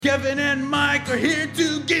Kevin and Mike are here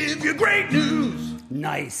to give you great news.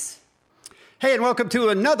 Nice. Hey, and welcome to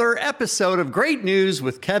another episode of Great News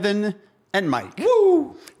with Kevin and Mike.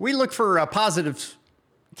 Woo! We look for positive.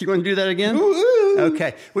 Do you want to do that again? Woo!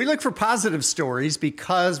 Okay. We look for positive stories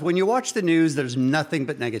because when you watch the news, there's nothing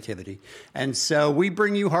but negativity. And so we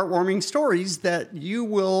bring you heartwarming stories that you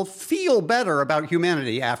will feel better about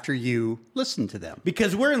humanity after you listen to them.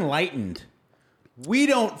 Because we're enlightened. We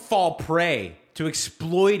don't fall prey to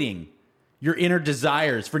exploiting your inner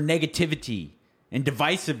desires for negativity and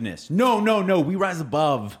divisiveness. No. We rise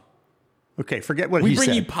above. Okay, forget what We he bring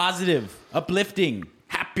said. you positive, uplifting,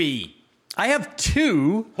 happy. I have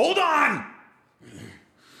two. Hold on!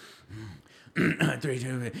 3,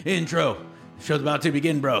 2, intro. Show's about to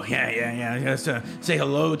begin, bro. Yeah. Just say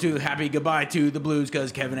hello to, happy goodbye to the blues,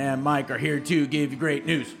 because Kevin and Mike are here to give you great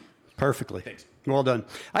news. Perfectly. Thanks. Well done.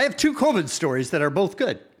 I have two COVID stories that are both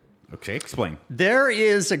good. Okay, explain. There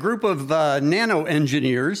is a group of nano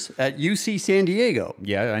engineers at UC San Diego.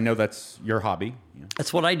 Yeah, I know that's your hobby. Yeah.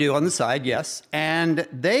 That's what I do on the side, yes. And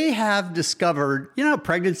they have discovered, you know how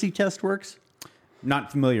pregnancy test works?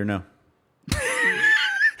 Not familiar, no.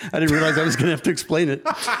 I didn't realize I was going to have to explain it.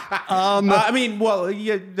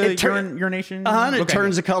 Urination. And it Okay.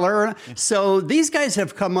 turns a color. So these guys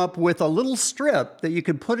have come up with a little strip that you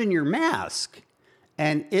could put in your mask.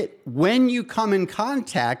 And when you come in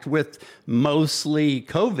contact with mostly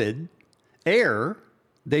COVID air,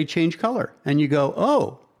 they change color. And you go,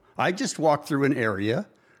 oh, I just walked through an area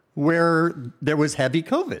where there was heavy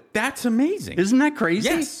COVID. That's amazing. Isn't that crazy?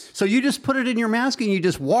 Yes. So you just put it in your mask and you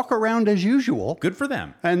just walk around as usual. Good for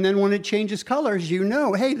them. And then when it changes colors, you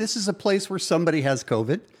know, hey, this is a place where somebody has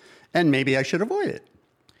COVID and maybe I should avoid it.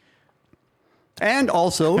 And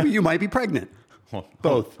also, you might be pregnant.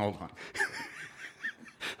 Both. Hold on.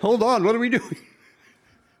 Hold on, what are we doing?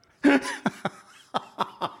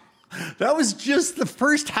 That was just the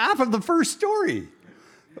first half of the first story.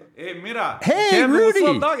 Hey, mira. Hey, Kevin, Rudy.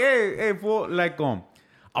 What's up, dog? Hey, fool. Like,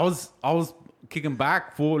 I was kicking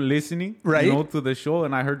back, full listening, Right. to the show,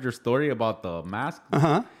 and I heard your story about the mask.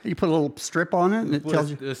 Uh-huh. You put a little strip on it and it Put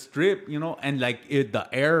tells you. a strip, and like the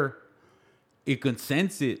air, it can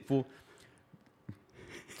sense it. Fool.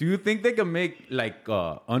 Do you think they can make like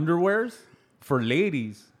underwears for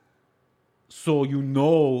ladies? So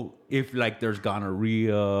if like there's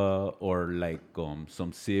gonorrhea or like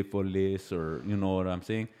some syphilis or you know what I'm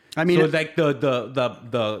saying? I mean, so like the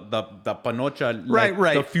panocha, like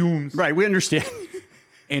Right. the fumes, Right, we understand.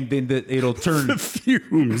 and then it'll turn The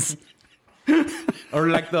fumes. or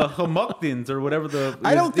like the humectants or whatever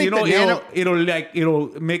I don't think the nano-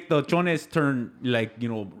 it'll make the chones turn like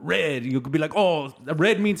red. You could be like, oh,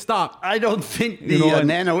 red means stop. I don't think the You know what?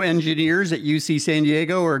 nano engineers at UC San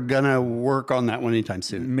Diego are going to work on that one anytime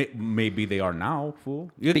soon. Maybe they are now, fool.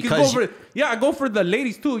 You could Because- go for the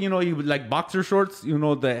ladies too. You would like boxer shorts.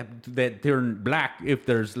 That turn black if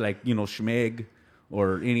there's like schmeg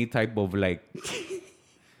or any type of like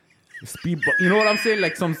speed bump. You know what I'm saying?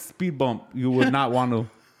 Like some speed bump. You would not want to.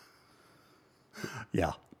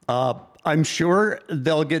 Yeah. I'm sure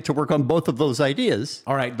they'll get to work on both of those ideas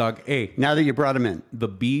All right, dog. Hey, now that you brought them in. the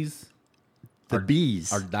bees.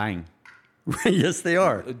 Bees. are dying. Yes, they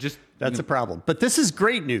are. Just That's a problem. But this is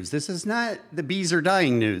great news. This is not the bees are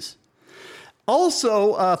dying news.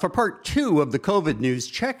 Also, for part 2 of the COVID news,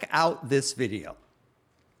 check out this video.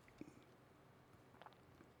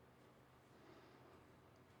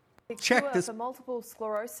 Check Cure this. for multiple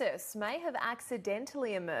sclerosis may have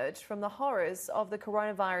accidentally emerged from the horrors of the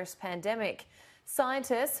coronavirus pandemic.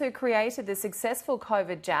 Scientists who created the successful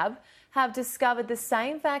COVID jab have discovered the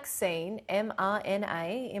same vaccine,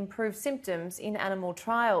 mRNA, improved symptoms in animal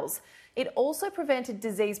trials. It also prevented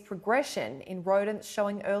disease progression in rodents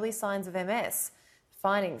showing early signs of MS.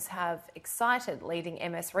 Findings have excited leading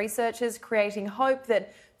MS researchers, creating hope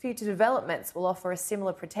that future developments will offer a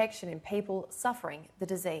similar protection in people suffering the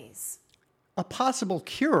disease. A possible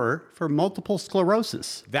cure for multiple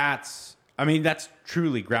sclerosis. That's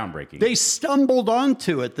truly groundbreaking. They stumbled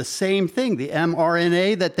onto it, the same thing, the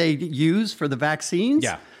mRNA that they use for the vaccines.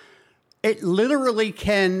 Yeah. It literally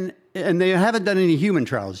can, and they haven't done any human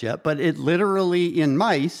trials yet, but it literally in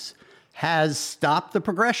mice has stopped the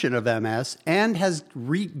progression of MS and has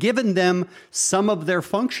given them some of their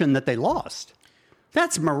function that they lost.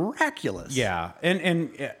 That's miraculous. Yeah, and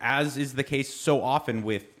as is the case so often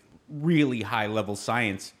with really high level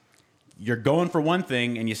science, you're going for one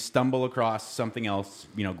thing and you stumble across something else,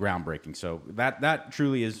 groundbreaking. So that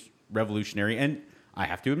truly is revolutionary. And I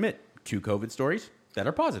have to admit, 2 COVID stories that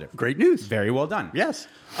are positive. Great news. Very well done. Yes.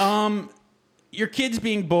 Your kid's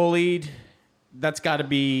being bullied. That's got to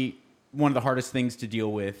be one of the hardest things to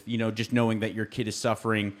deal with, you know, just knowing that your kid is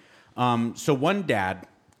suffering. So one dad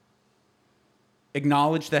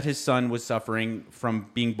acknowledged that his son was suffering from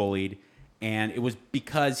being bullied, and it was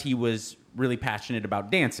because he was really passionate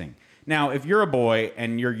about dancing. Now, if you're a boy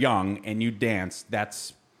and you're young and you dance,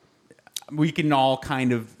 we can all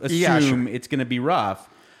kind of assume it's going to be rough.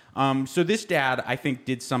 So this dad, I think,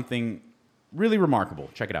 did something really remarkable.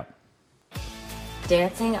 Check it out.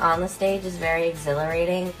 Dancing on the stage is very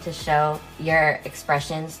exhilarating to show your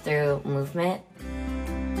expressions through movement.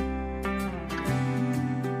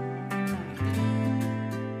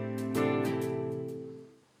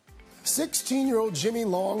 "16-year-old Jimmy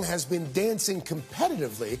Long has been dancing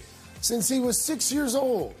competitively since he was 6 years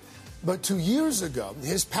old. But 2 years ago,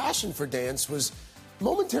 his passion for dance was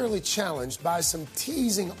momentarily challenged by some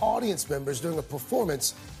teasing audience members during a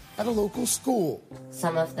performance at a local school.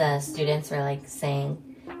 Some of the students were saying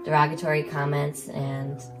derogatory comments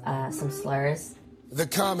and some slurs. The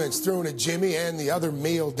comments thrown at Jimmy and the other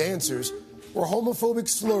male dancers were homophobic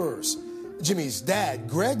slurs. Jimmy's dad,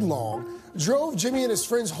 Greg Long, drove Jimmy and his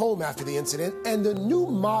friends home after the incident, and a new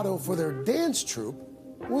motto for their dance troupe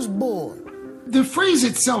was born. The phrase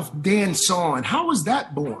itself, dance on, how was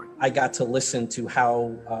that born? I got to listen to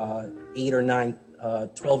how 8 or 9,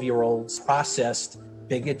 12-year-olds processed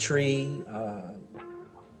bigotry,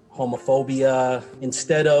 homophobia.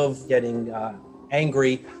 Instead of getting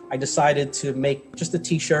angry, I decided to make just a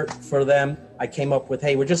t-shirt for them. I came up with,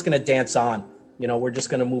 hey, we're just going to dance on. You know, we're just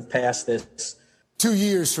going to move past this. 2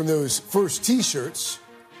 years from those first t-shirts,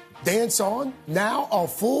 Dance On, now a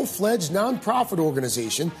full-fledged nonprofit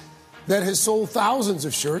organization that has sold thousands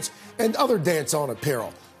of shirts and other Dance On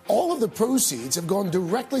apparel. All of the proceeds have gone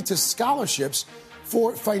directly to scholarships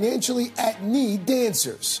for financially at-need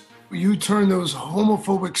dancers. You turned those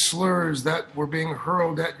homophobic slurs that were being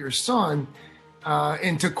hurled at your son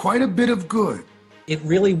into quite a bit of good. It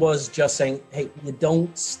really was just saying, hey, you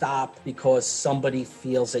don't stop because somebody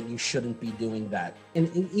feels that you shouldn't be doing that.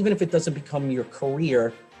 And even if it doesn't become your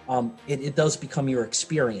career, it does become your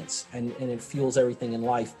experience, and it fuels everything in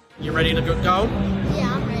life. You ready to go?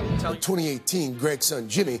 Yeah, I'm ready. In 2018, Greg's son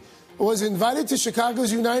Jimmy was invited to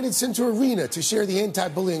Chicago's United Center Arena to share the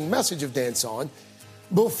anti-bullying message of Dance On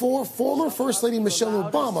before former First Lady Michelle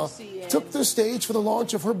Obama took the stage for the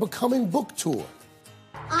launch of her Becoming book tour.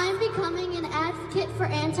 I'm becoming an advocate for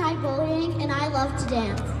anti-bullying, and I love to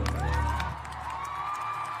dance.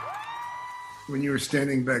 When you were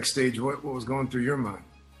standing backstage, what was going through your mind?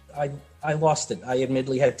 I lost it. I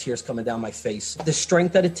admittedly had tears coming down my face. The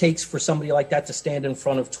strength that it takes for somebody like that to stand in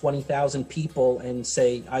front of 20,000 people and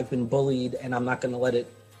say, I've been bullied and I'm not going to let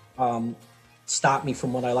it stop me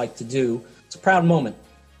from what I like to do. It's a proud moment.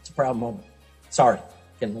 It's a proud moment. Sorry,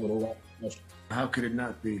 getting a little emotional. How could it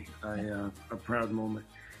not be a proud moment?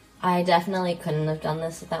 I definitely couldn't have done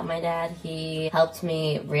this without my dad. He helped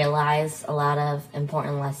me realize a lot of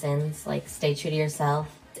important lessons, like stay true to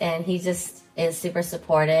yourself. And he just is super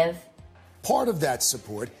supportive. Part of that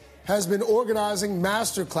support has been organizing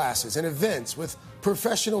master classes and events with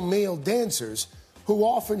professional male dancers who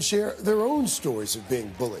often share their own stories of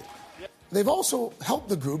being bullied. They've also helped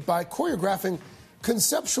the group by choreographing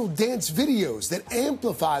conceptual dance videos that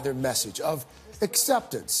amplify their message of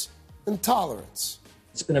acceptance and tolerance.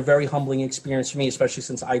 It's been a very humbling experience for me, especially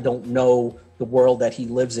since I don't know the world that he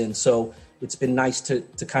lives in. So it's been nice to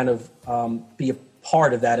kind of be a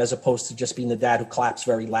part of that, as opposed to just being the dad who claps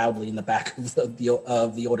very loudly in the back of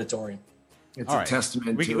the auditorium. It's All a right.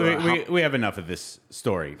 testament we have enough of this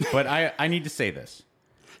story, but I need to say this.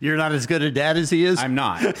 You're not as good a dad as he is? I'm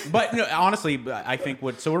not. But no, honestly, I think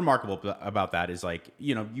what's so remarkable about that is, like,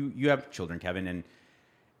 you know, you have children, Kevin, and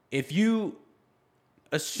if you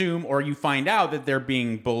assume or you find out that they're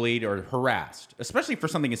being bullied or harassed, especially for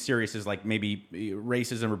something as serious as like maybe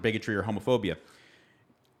racism or bigotry or homophobia,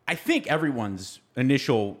 I think everyone's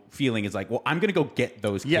initial feeling is like, well, I'm going to go get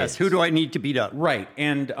those kids. Yes, who do I need to beat up? Right.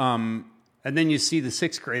 And then you see the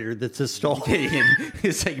sixth grader that's a stall.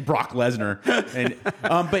 It's like Brock Lesnar. And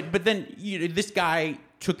but then this guy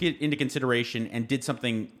took it into consideration and did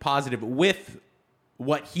something positive with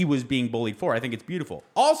what he was being bullied for. I think it's beautiful.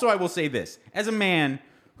 Also, I will say this. As a man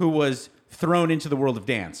who was thrown into the world of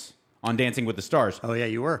dance on Dancing with the Stars. Oh, yeah,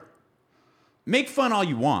 you were. Make fun all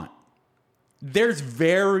you want. There's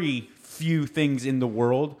very few things in the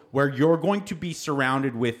world where you're going to be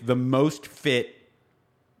surrounded with the most fit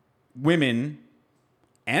women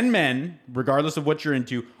and men, regardless of what you're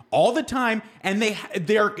into, all the time, and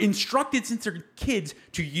they're instructed since they're kids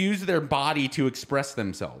to use their body to express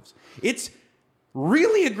themselves. It's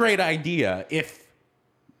really a great idea if,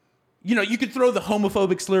 you could throw the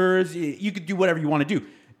homophobic slurs, you could do whatever you want to do.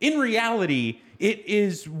 in reality, it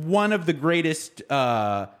is one of the greatest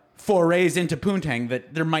forays into poontang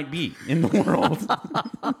that there might be in the world.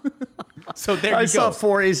 So there you go. I saw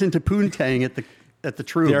forays into poontang at the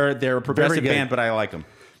True. They're a progressive band, but I like them.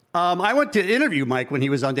 I went to interview Mike when he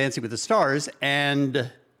was on Dancing with the Stars,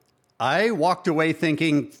 and I walked away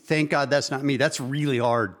thinking, thank God that's not me. That's really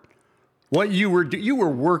hard. What you were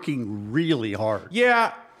working really hard.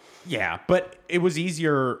 Yeah, but it was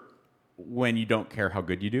easier when you don't care how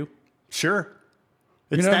good you do. Sure.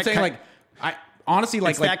 You know what I'm saying? I honestly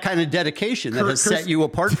like that kind of dedication that has set you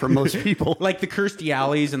apart from most people. Like the Kirstie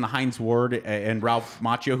Alleys and the Heinz Ward and Ralph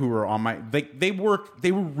Macchio, who were on my they were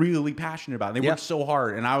really passionate about it. They worked so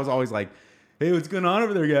hard, and I was always like, "Hey, what's going on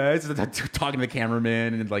over there, guys?" Talking to the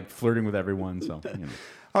cameraman and like flirting with everyone. So, you know.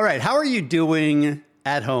 All right, how are you doing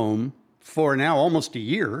at home for now almost a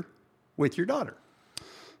year with your daughter?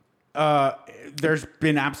 There's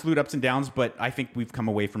been absolute ups and downs, but I think we've come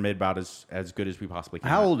away from it about as good as we possibly can.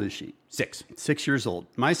 How old is she? 6. 6 years old.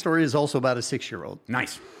 My story is also about a 6-year-old.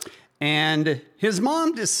 Nice. And his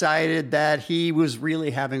mom decided that he was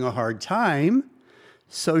really having a hard time,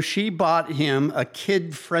 so she bought him a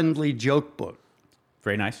kid-friendly joke book.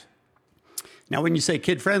 Very nice. Now, when you say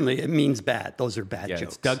kid-friendly, it means bad. Those are bad jokes.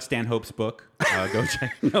 It's Doug Stanhope's book. Go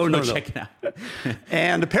check. Check it out.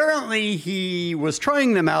 And apparently, he was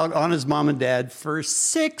trying them out on his mom and dad for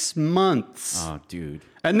 6 months. Oh, dude.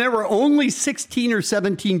 And there were only 16 or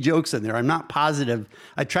 17 jokes in there. I'm not positive.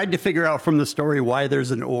 I tried to figure out from the story why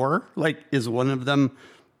there's an or. Like, is one of them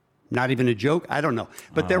not even a joke? I don't know.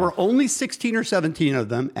 But there were only 16 or 17 of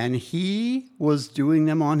them, and he was doing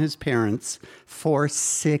them on his parents for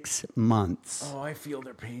 6 months. Oh, I feel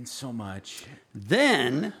their pain so much.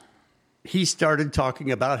 Then he started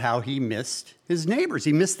talking about how he missed his neighbors.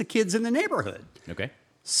 He missed the kids in the neighborhood. Okay.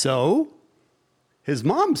 So his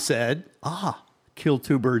mom said, kill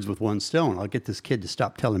 2 birds with 1 stone. I'll get this kid to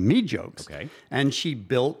stop telling me jokes. Okay. And she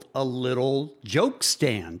built a little joke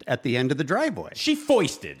stand at the end of the driveway. She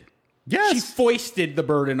foisted. Yes. She foisted the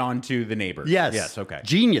burden onto the neighbors. Yes. Yes, okay.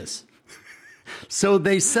 Genius. So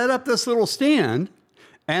they set up this little stand,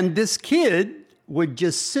 and this kid would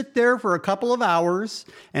just sit there for a couple of hours,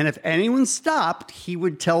 and if anyone stopped, he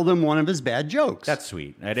would tell them one of his bad jokes. That's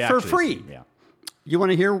sweet. For free. Yeah. You want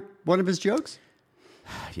to hear one of his jokes?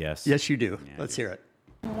 Yes. Yes, you do. Yeah, Let's hear it.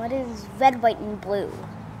 What is red, white, and blue?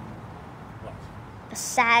 What? A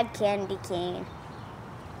sad candy cane.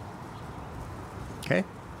 Okay.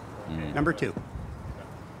 Number 2.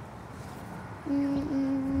 Do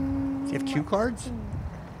you have cue cards?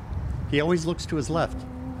 He always looks to his left.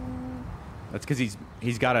 That's because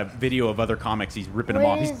he's got a video of other comics. He's ripping them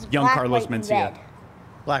What off. is He's young black, Carlos white, and Mencia. red?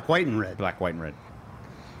 Black, white, and red. Black, white, and red.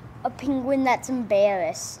 A penguin that's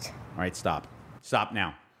embarrassed. All right, stop. Stop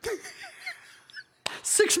now.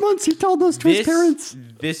 6 months he told those to his parents.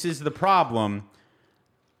 This is the problem.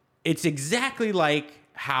 It's exactly like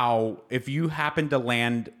how if you happen to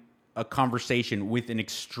land a conversation with an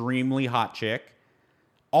extremely hot chick,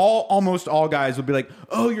 almost all guys will be like,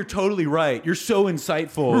 "Oh, you're totally right. You're so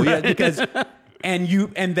insightful." Right. Yeah, because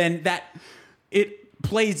and then that it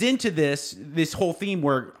plays into this whole theme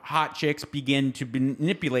where hot chicks begin to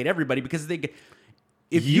manipulate everybody because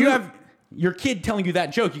if you have your kid telling you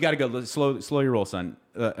that joke, you got to go slow your roll, son.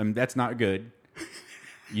 That's not good.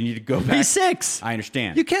 You need to go back. He's 6. I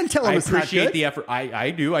understand. You can't tell him it's not appreciate good. the effort.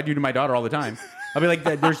 I do to my daughter all the time. I'll be like,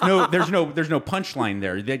 there's no punchline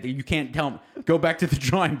there. You can't tell him. Go back to the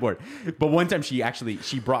drawing board. But one time she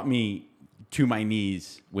brought me to my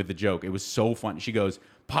knees with the joke. It was so fun. She goes,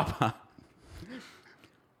 "Papa,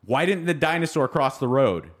 why didn't the dinosaur cross the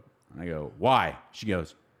road?" I go, "Why?" She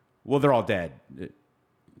goes, "Well, they're all dead.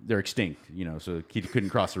 They're extinct, so he couldn't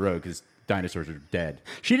cross the road because dinosaurs are dead."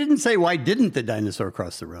 She didn't say, why didn't the dinosaur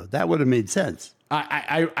cross the road? That would have made sense.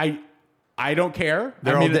 I don't care.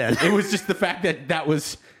 They're all dead. It was just the fact that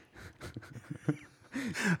was...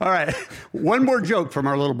 All right. One more joke from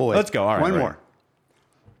our little boy. Let's go. All right. One all more.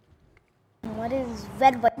 What is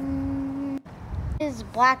red, white? What is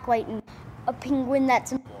black, white, and a penguin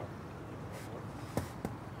that's...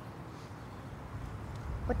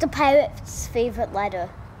 What's a pirate's favorite letter?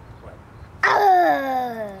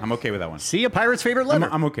 I'm okay with that one. See, a pirate's favorite letter.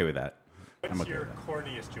 I'm okay with that. What's your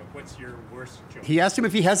corniest joke? What's your worst joke? He asked him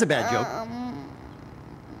if he has a bad joke.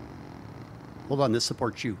 Hold on, this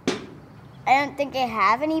supports you. I don't think I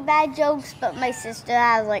have any bad jokes, but my sister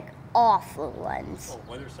has, awful ones. Oh,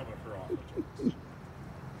 what are some of her awful jokes?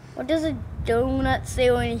 What does a donut say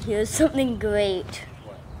when he hears something great?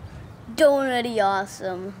 What? Donutty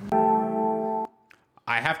awesome.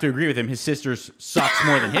 I have to agree with him. His sister's sucks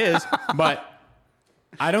more than his, but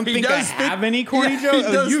I don't He think I does think- have any corny Yeah, he jokes.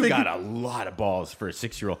 Oh, does you think- got a lot of balls for a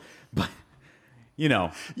 6-year-old. But, you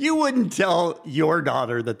know. You wouldn't tell your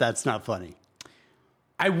daughter that that's not funny.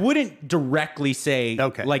 I wouldn't directly say,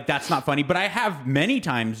 like, that's not funny. But I have many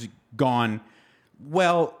times gone,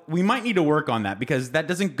 well, we might need to work on that because that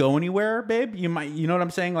doesn't go anywhere, babe. You know what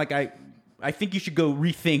I'm saying? Like, I think you should go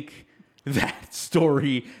rethink that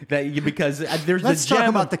story because there's Let's a gem talk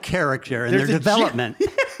about the character and their there's a development.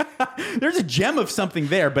 There's a gem of something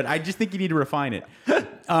there, but I just think you need to refine it.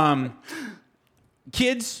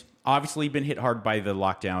 Kids obviously been hit hard by the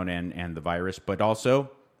lockdown and the virus, but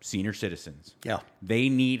also senior citizens. Yeah. They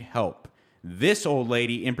need help. This old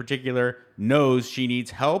lady in particular knows she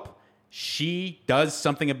needs help. She does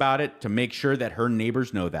something about it to make sure that her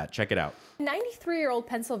neighbors know that. Check it out. 93-year-old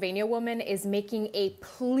Pennsylvania woman is making a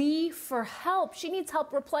plea for help. She needs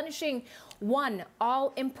help replenishing one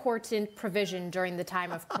all-important provision during the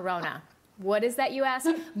time of Corona. What is that, you ask?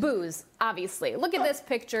 Booze, obviously. Look at this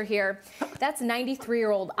picture here. That's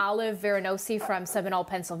 93-year-old Olive Veranosi from Seminole,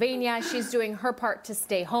 Pennsylvania. She's doing her part to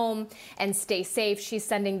stay home and stay safe. She's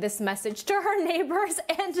sending this message to her neighbors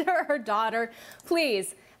and to her daughter.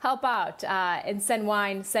 Please help out and send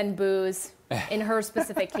wine, send booze. In her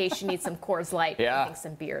specific case, she needs some Coors Light. I think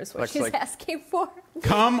some beers, what she's asking for.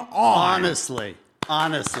 Come on.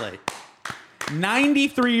 Honestly.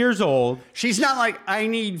 93 years old. She's not like, I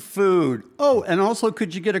need food. Oh, and also,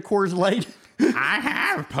 could you get a Coors Light? I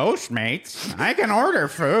have Postmates. I can order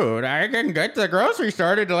food. I can get to the grocery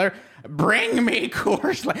store to deliver. Bring me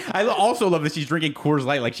Coors Light. I also love that she's drinking Coors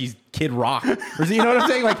Light like she's Kid Rock. Or, you know what I'm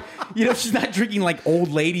saying? Like, you know, she's not drinking like old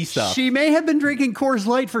lady stuff. She may have been drinking Coors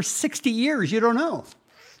Light for 60 years. You don't know.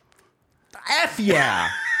 F yeah.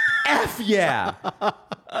 F yeah.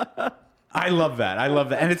 I love that.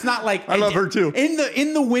 And it's not like I love her too.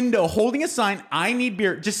 In the window holding a sign, I need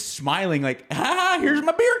beer, just smiling like, here's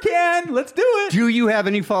my beer can. Let's do it. Do you have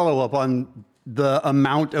any follow-up on the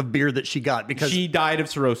amount of beer that she got? Because she died of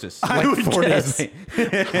cirrhosis. I would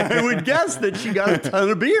guess that she got a ton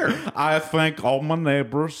of beer. I thank all my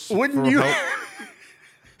neighbors. Wouldn't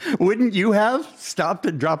you have stopped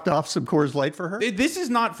and dropped off some Coors Light for her? This is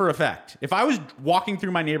not for effect. If I was walking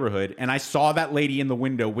through my neighborhood and I saw that lady in the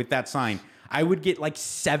window with that sign, I would get like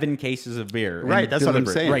 7 cases of beer. Right, that's what I'm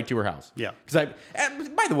saying. Right to her house. Yeah. Because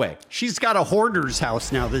by the way, she's got a hoarder's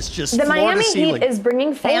house now that's just the floor Miami to ceiling. Heat is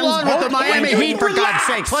bringing fans Hold on with the Miami Heat, for God's Relax.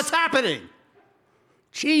 sakes. What's happening?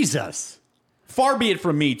 Jesus. far be it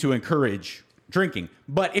from me to encourage drinking,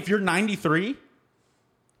 but if you're 93,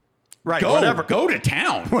 right, go to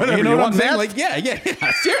town. Whatever you know you what I'm want, saying? meth? Like,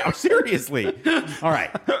 yeah. Seriously. All right.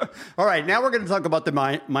 All right. Now we're going to talk about the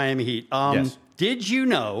Miami Heat. Yes. Did you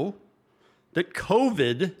know that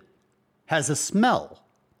COVID has a smell?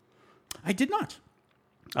 I did not.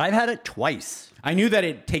 I've had it twice. I knew that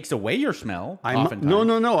it takes away your smell. Oftentimes.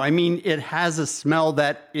 No. I mean, it has a smell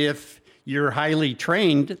that if you're highly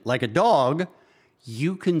trained, like a dog,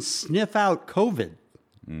 you can sniff out COVID.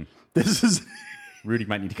 This is Rudy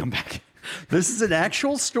might need to come back. This is an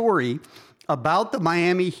actual story about the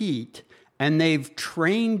Miami Heat, and they've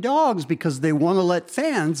trained dogs because they want to let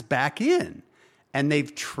fans back in. And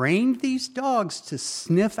they've trained these dogs to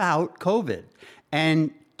sniff out COVID.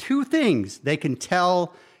 And two things, they can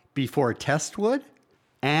tell before a test would,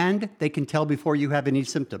 and they can tell before you have any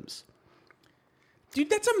symptoms. Dude,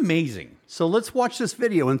 that's amazing. So let's watch this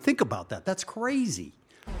video and think about that. That's crazy.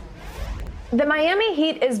 The Miami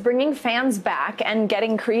Heat is bringing fans back and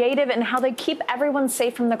getting creative in how they keep everyone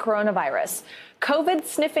safe from the coronavirus.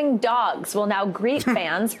 COVID-sniffing dogs will now greet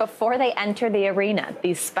fans before they enter the arena.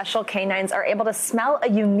 These special canines are able to smell a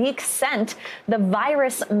unique scent the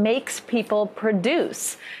virus makes people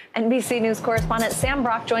produce. NBC News correspondent Sam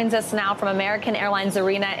Brock joins us now from American Airlines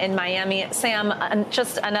Arena in Miami. Sam,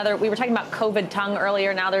 we were talking about COVID tongue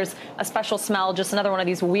earlier. Now there's a special smell, just another one of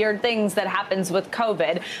these weird things that happens with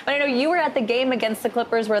COVID. But I know you were at the game against the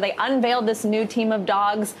Clippers where they unveiled this new team of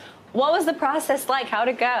dogs. What was the process like? How'd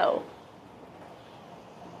it go?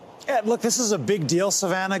 Yeah, look, this is a big deal,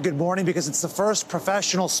 Savannah. Good morning, because it's the first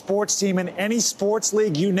professional sports team in any sports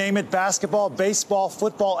league, you name it, basketball, baseball,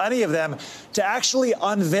 football, any of them, to actually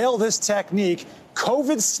unveil this technique.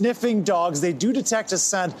 COVID sniffing dogs, they do detect a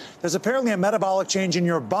scent. There's apparently a metabolic change in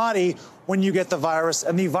your body when you get the virus,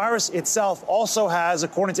 and the virus itself also has,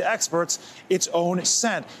 according to experts, its own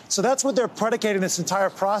scent. So that's what they're predicating this entire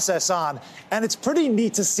process on, and it's pretty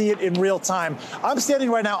neat to see it in real time. I'm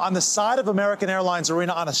standing right now on the side of American Airlines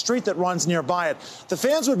Arena on a street that runs nearby it. The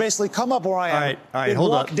fans would basically come up where I am. All right, They'd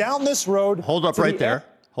hold walk up. down this road. Hold up right there.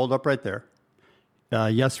 Hold up right there.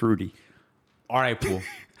 Yes, Rudy. All right, Pooh.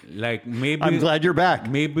 Like maybe I'm glad you're back.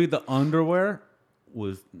 Maybe the underwear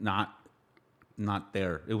was not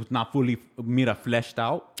there. It was not fully fleshed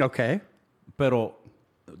out. Okay. Pero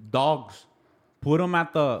dogs, put them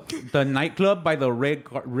at the nightclub by the red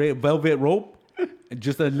velvet rope.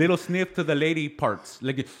 Just a little sniff to the lady parts,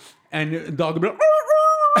 like, and the dog will be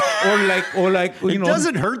or like you know. It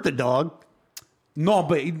doesn't hurt the dog. No,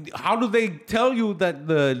 but how do they tell you that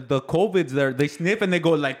the COVID's there? They sniff and they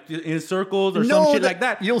go like in circles or some shit like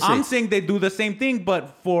that. You'll see. I'm saying they do the same thing,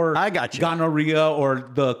 but for I got you. Gonorrhea or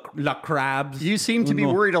the crabs. You seem to be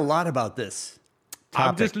worried a lot about this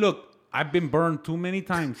topic. I've been burned too many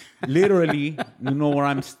times. Literally, where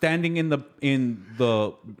I'm standing in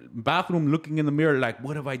the bathroom looking in the mirror like,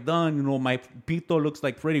 what have I done? My pito looks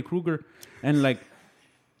like Freddy Krueger. And like,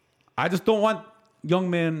 I just don't want young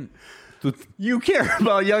men to... You care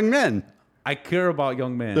about young men. I care about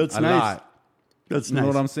young men That's a nice. lot. That's nice. You know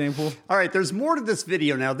what I'm saying, fool? All right, there's more to this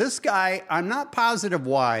video. Now, this guy, I'm not positive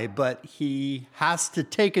why, but he has to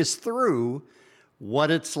take us through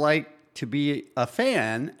what it's like to be a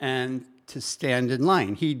fan and to stand in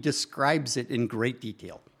line. He describes it in great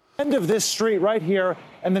detail. End of this street right here,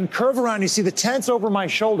 and then curve around. You see the tents over my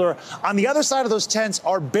shoulder. On the other side of those tents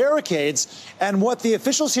are barricades, and what the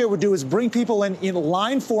officials here would do is bring people in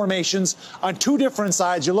line formations on two different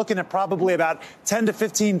sides. You're looking at probably about 10 to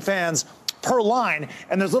 15 fans per line,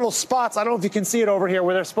 and there's little spots, I don't know if you can see it over here,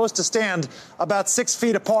 where they're supposed to stand about 6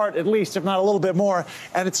 feet apart at least, if not a little bit more,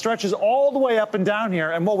 and it stretches all the way up and down here.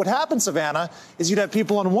 And what would happen, Savannah, is you'd have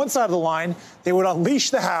people on one side of the line, they would unleash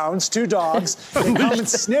the hounds, 2 dogs, they come and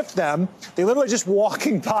sniff them, they literally just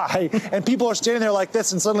walking by, and people are standing there like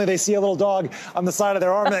this, and suddenly they see a little dog on the side of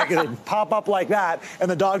their arm, and they pop up like that, and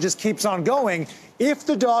the dog just keeps on going. If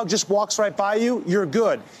the dog just walks right by you, you're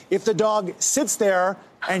good. If the dog sits there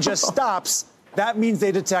and just stops, that means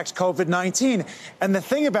they detect COVID-19. And the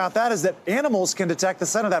thing about that is that animals can detect the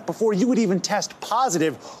scent of that before you would even test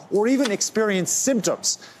positive or even experience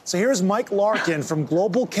symptoms. So here's Mike Larkin from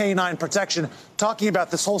Global Canine Protection talking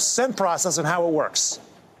about this whole scent process and how it works.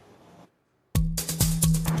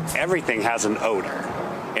 Everything has an odor,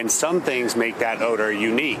 and some things make that odor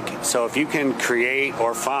unique. So if you can create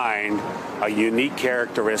or find a unique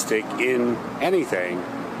characteristic in anything,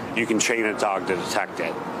 you can train a dog to detect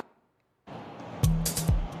it.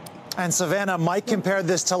 And Savannah, Mike compared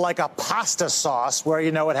this to like a pasta sauce where,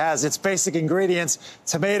 it has its basic ingredients,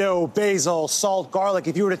 tomato, basil, salt, garlic.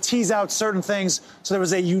 If you were to tease out certain things, so there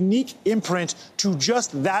was a unique imprint to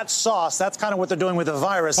just that sauce, that's kind of what they're doing with the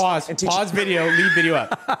virus. Pause video, leave video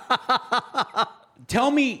up.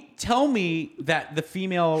 Tell me that the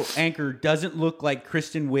female anchor doesn't look like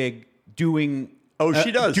Kristen Wiig doing... Oh,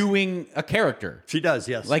 she does. Doing a character. She does,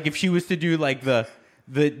 yes. Like if she was to do like the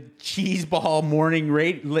cheese ball morning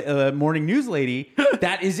news lady,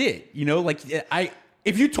 that is it.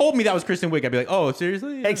 If you told me that was Kristen Wiig, I'd be like, oh,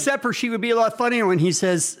 seriously? Except for she would be a lot funnier when he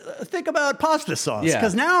says, think about pasta sauce. Yeah.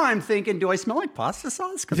 Because now I'm thinking, do I smell like pasta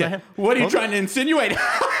sauce? Yeah. What are you trying to insinuate?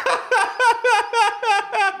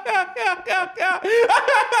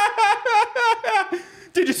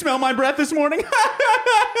 Did you smell my breath this morning?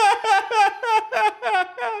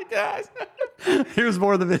 Guys. Here's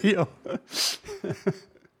more of the video.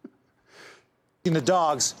 The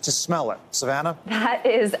dogs to smell it. Savannah? That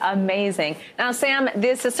is amazing. Now, Sam,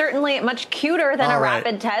 this is certainly much cuter than a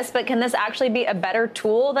rapid test, but can this actually be a better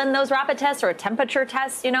tool than those rapid tests or a temperature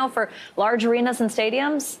test, for large arenas and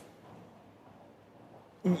stadiums?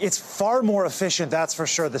 It's far more efficient, that's for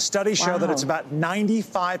sure. The studies show that it's about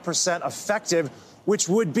 95% effective, which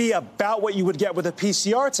would be about what you would get with a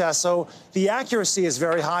PCR test. So the accuracy is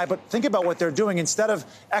very high. But think about what they're doing. Instead of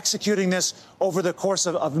executing this over the course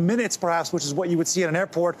of minutes, perhaps, which is what you would see at an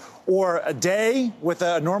airport, or a day with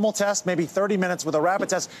a normal test, maybe 30 minutes with a rapid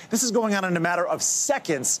test, this is going on in a matter of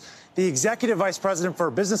seconds. The executive vice president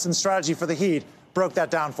for business and strategy for the Heat broke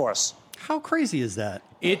that down for us. How crazy is that?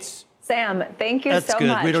 Sam, thank you so good.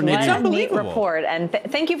 much. We don't need what more. a neat report. And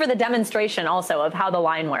thank you for the demonstration also of how the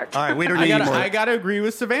line works. All right, we don't need more. I got to agree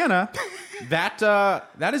with Savannah.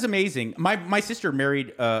 That is amazing. My sister married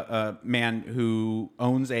a man who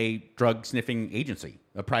owns a drug sniffing agency,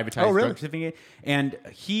 a privatized drug sniffing agency. And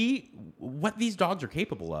what these dogs are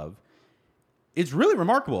capable of, it's really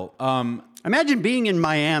remarkable. Imagine being in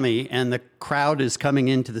Miami and the crowd is coming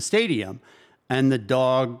into the stadium and the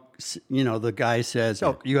dog, the guy says,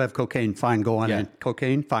 oh, you have cocaine, fine, go on in.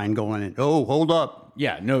 Cocaine, fine, go on in. Oh, hold up.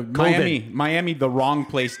 Yeah, no, COVID. Miami, the wrong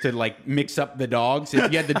place to mix up the dogs.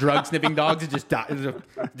 If you had the drug sniffing dogs, it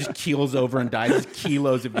just keels over and dies. Just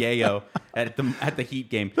kilos of yayo at the Heat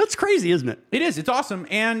game. That's crazy, isn't it? It is. It's awesome.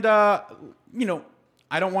 And I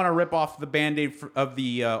don't want to rip off the Band-Aid of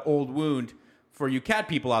the old wound for you cat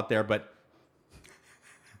people out there, but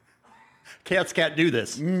Cats can't do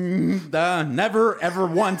this. Never, ever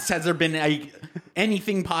once has there been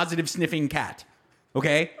anything positive sniffing cat.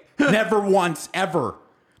 Okay? Never once, ever.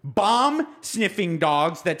 Bomb sniffing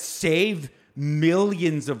dogs that save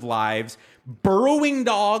millions of lives. Burrowing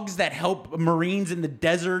dogs that help Marines in the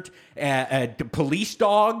desert. Police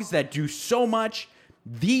dogs that do so much.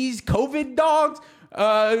 These COVID dogs,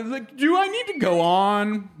 do I need to go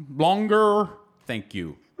on longer? Thank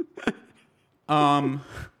you.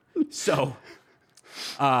 So,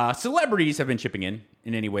 celebrities have been chipping in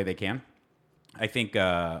any way they can. I think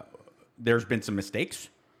there's been some mistakes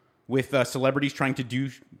with celebrities trying to do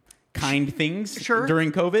kind things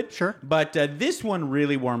during COVID. Sure. But this one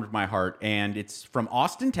really warmed my heart, and it's from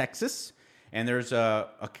Austin, Texas. And there's a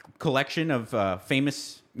collection of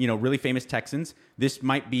famous, really famous Texans. This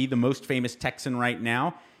might be the most famous Texan right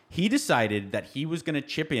now. He decided that he was going to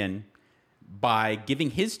chip in by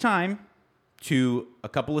giving his time to a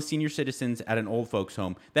couple of senior citizens at an old folks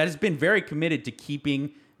home that has been very committed to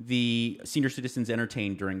keeping the senior citizens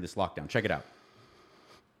entertained during this lockdown. Check it out.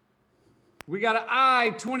 We got an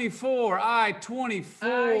I-24,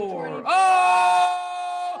 I-24. Oh!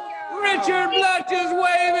 Richard Bletch is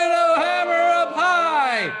waving a hammer up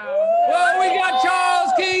high. Well, we got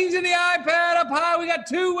Charles Kings and the iPad up high. We got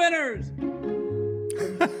 2 winners.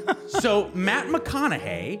 So Matt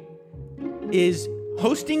McConaughey is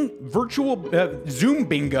hosting virtual Zoom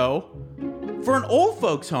bingo for an old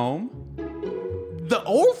folks home. The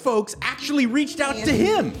old folks actually reached out to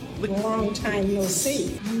him. Long time no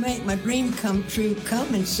see. You make my dream come true.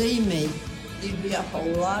 Come and see me. You'd be a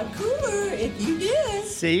whole lot cooler if you did.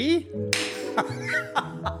 See?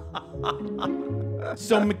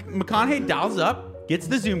 So McConaughey dials up, gets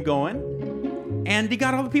the Zoom going, and he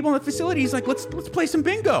got all the people in the facility. He's like, let's play some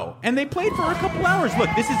bingo. And they played for a couple hours. Look,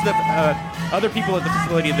 this is the other people at the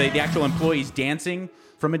facility, the actual employees dancing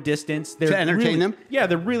from a distance. To entertain them? Yeah,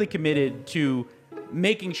 they're really committed to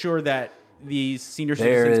making sure that these senior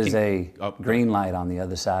citizens There is a green light on the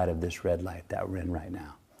other side of this red light that we're in right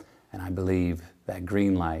now. And I believe that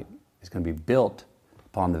green light is going to be built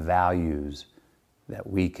upon the values that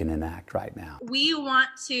we can enact right now. We want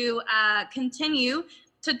to continue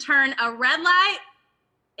to turn a red light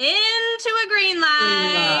into a green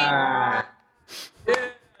light.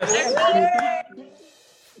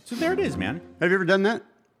 So there it is, man. Have you ever done that?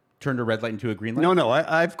 Turned a red light into a green light? No,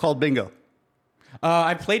 I've called bingo.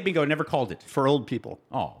 I played bingo, never called it. For old people.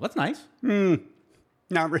 Oh, that's nice.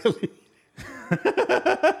 Not really.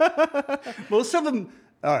 Most of them.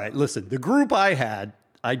 All right, listen. The group I had,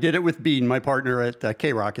 I did it with Bean, my partner at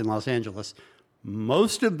K-Rock in Los Angeles.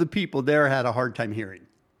 Most of the people there had a hard time hearing.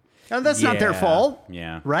 Now, that's not their fault.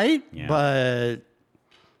 Yeah. Right? Yeah. But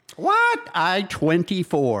what?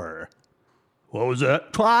 I-24. What was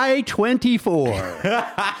that? I-24.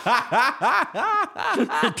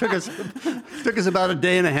 It took us about a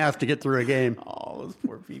day and a half to get through a game. Oh, those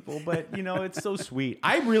poor people. But, it's so sweet.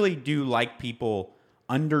 I really do like people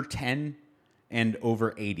under 10 and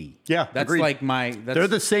over 80. Yeah, That's agreed. like They're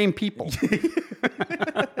the same people.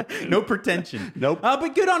 No pretension. Nope.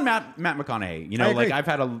 But good on Matt McConaughey. I agree. I've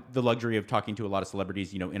had the luxury of talking to a lot of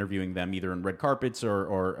celebrities, interviewing them either on red carpets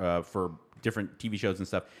or for different TV shows and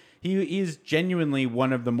stuff. He is genuinely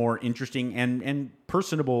one of the more interesting and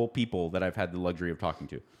personable people that I've had the luxury of talking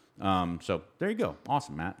to. So there you go.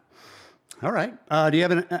 Awesome, Matt. All right. Do you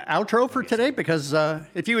have an outro for today? Because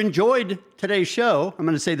if you enjoyed today's show, I'm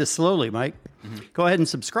going to say this slowly, Mike. Mm-hmm. Go ahead and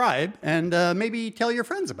subscribe and maybe tell your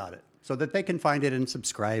friends about it so that they can find it and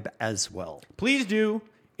subscribe as well. Please do.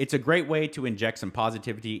 It's a great way to inject some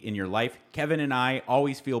positivity in your life. Kevin and I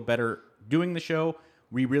always feel better doing the show.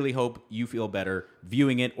 We really hope you feel better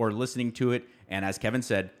viewing it or listening to it. And as Kevin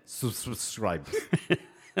said, subscribe.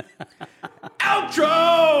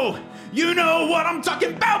 Outro! You know what I'm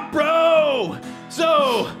talking about, bro!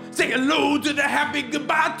 So, say hello to the happy,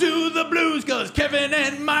 goodbye to the blues, cause Kevin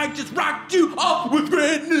and Mike just rocked you off with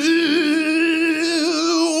great news.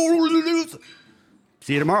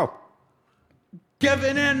 See you tomorrow.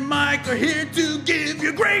 Kevin and Mike are here to give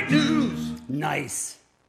you great news. Nice.